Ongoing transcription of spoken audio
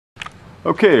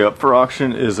Okay, up for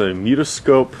auction is a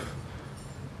Mutoscope,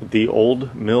 the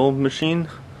old mill machine.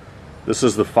 This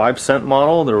is the 5-cent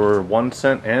model. There were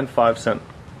 1-cent and 5-cent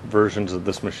versions of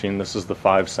this machine. This is the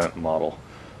 5-cent model,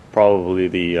 probably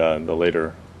the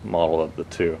later model of the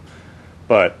two.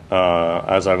 But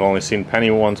as I've only seen penny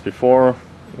ones before,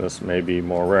 this may be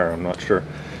more rare, I'm not sure.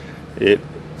 It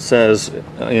says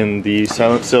in the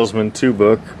Silent Salesman 2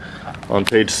 book on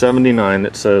page 79,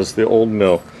 it says the old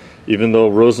mill. Even though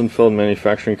Rosenfeld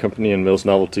Manufacturing Company and Mills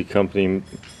Novelty Company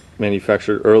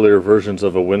manufactured earlier versions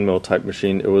of a windmill type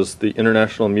machine, it was the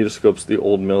International Mutoscope's The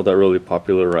Old Mill that really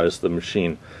popularized the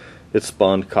machine. It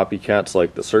spawned copycats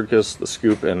like the Circus, the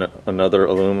Scoop, and another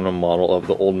aluminum model of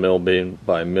the old mill made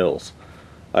by Mills.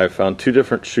 I have found two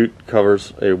different chute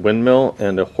covers, a windmill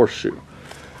and a horseshoe.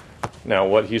 Now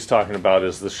what he's talking about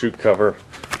is the chute cover,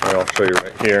 and I'll show you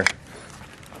right here.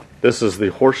 This is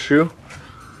the horseshoe.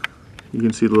 You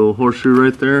can see the little horseshoe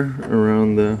right there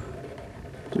around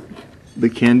the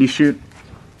candy chute.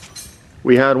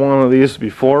 We had one of these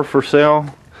before for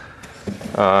sale.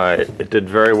 It did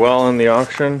very well in the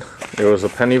auction. It was a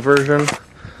penny version,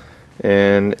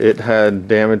 and it had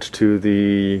damage to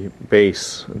the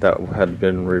base that had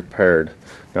been repaired.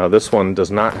 Now this one does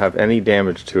not have any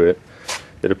damage to it.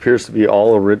 It appears to be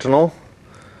all original.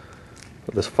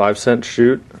 This 5-cent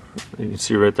chute, you can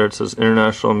see right there it says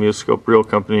International Mutoscope Reel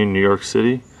Company, New York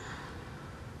City.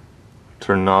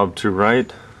 Turn knob to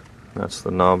right. That's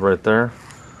the knob right there.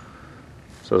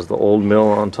 It says the old mill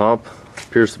on top.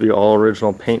 Appears to be all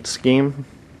original paint scheme.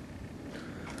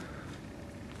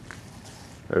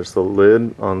 There's the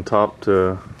lid on top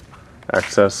to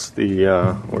access the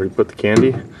where you put the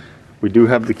candy. We do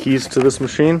have the keys to this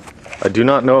machine. I do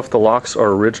not know if the locks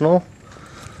are original.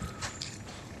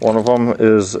 One of them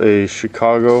is a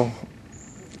Chicago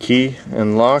key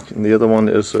and lock, and the other one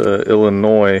is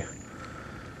Illinois. It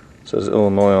says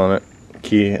Illinois on it,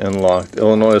 key and lock. The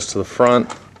Illinois is to the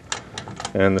front,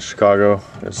 and the Chicago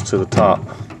is to the top.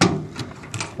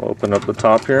 I'll open up the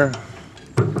top here.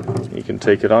 You can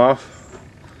take it off.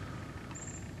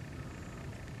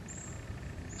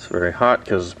 It's very hot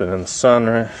because it's been in the sun,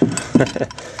 right?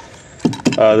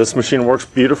 This machine works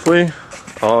beautifully.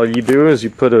 All you do is you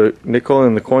put a nickel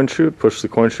in the coin chute, push the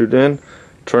coin chute in,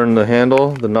 turn the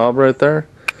handle, the knob right there,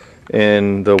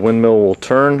 and the windmill will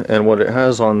turn. And what it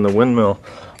has on the windmill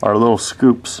are little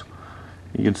scoops.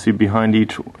 You can see behind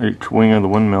each wing of the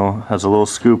windmill has a little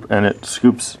scoop, and it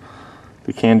scoops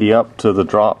the candy up to the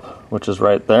drop, which is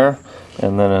right there,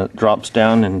 and then it drops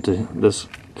down into this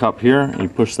cup here, and you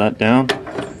push that down,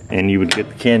 and you would get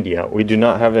the candy out. We do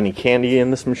not have any candy in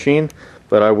this machine,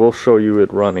 but I will show you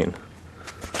it running.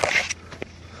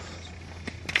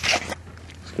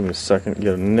 Give me a second to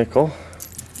get a nickel.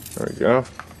 There we go.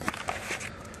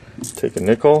 Take a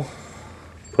nickel,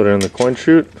 put it in the coin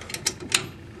chute,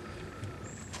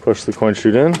 push the coin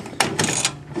chute in,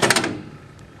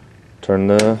 turn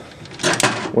the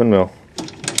windmill,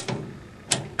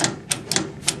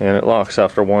 and it locks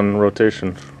after one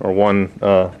rotation, or one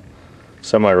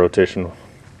semi-rotation.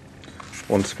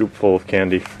 One scoop full of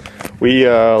candy. We,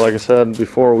 like I said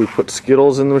before, we put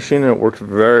Skittles in the machine, and it worked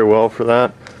very well for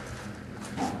that.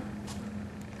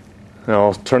 Now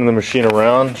I'll turn the machine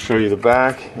around, show you the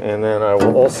back, and then I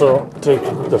will also take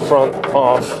the front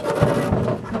off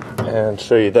and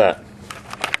show you that.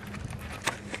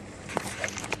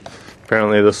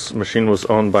 Apparently this machine was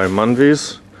owned by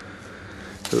Munvies.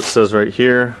 It says right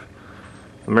here,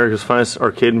 America's Finest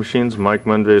Arcade Machines, Mike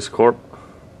Munvies Corp.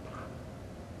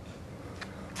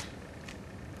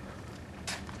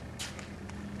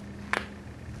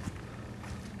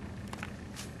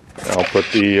 I'll put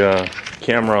the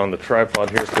camera on the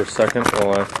tripod here for a second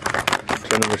while I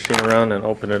turn the machine around and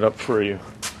open it up for you.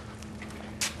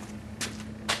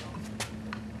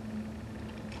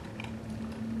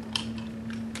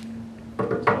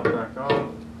 Top back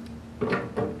on.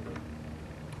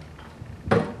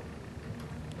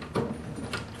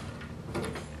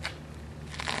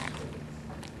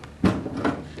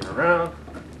 Machine around.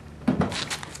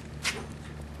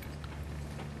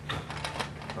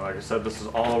 Like I said, this is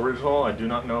all original. I do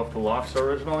not know if the locks are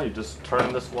original. You just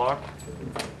turn this lock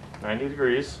 90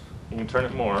 degrees. You can turn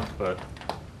it more, but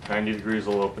 90 degrees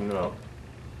will open it up.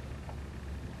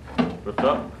 Lift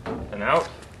up and out.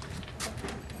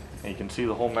 And you can see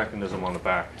the whole mechanism on the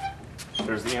back.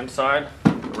 There's the inside,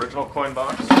 the original coin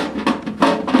box.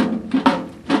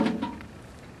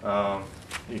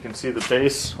 You can see the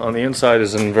base on the inside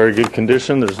is in very good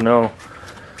condition. There's no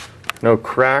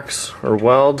cracks or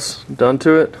welds done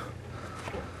to it.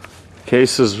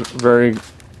 Case is very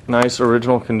nice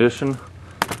original condition,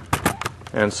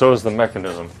 and so is the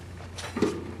mechanism.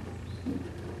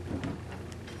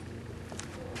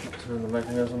 turn the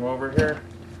mechanism over here.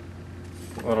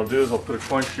 What I'll do is I'll put a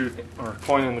coin chute or a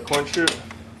coin in the coin chute,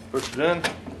 push it in.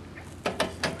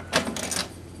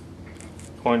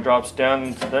 Coin drops down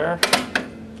into there.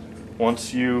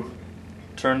 Once you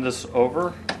turn this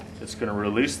over, it's going to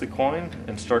release the coin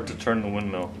and start to turn the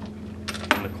windmill.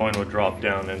 And the coin will drop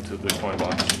down into the coin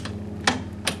box.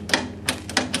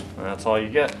 And that's all you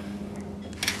get.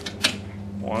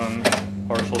 One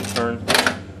partial turn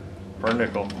per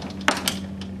nickel.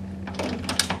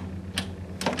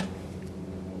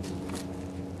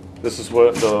 This is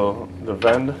what the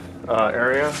vend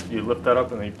area, you lift that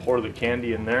up and then you pour the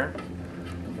candy in there,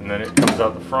 and then it comes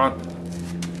out the front,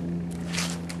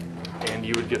 and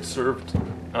you would get served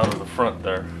out of the front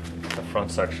there, the front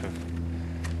section.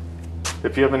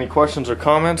 If you have any questions or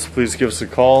comments, please give us a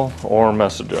call or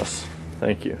message us.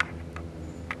 Thank you.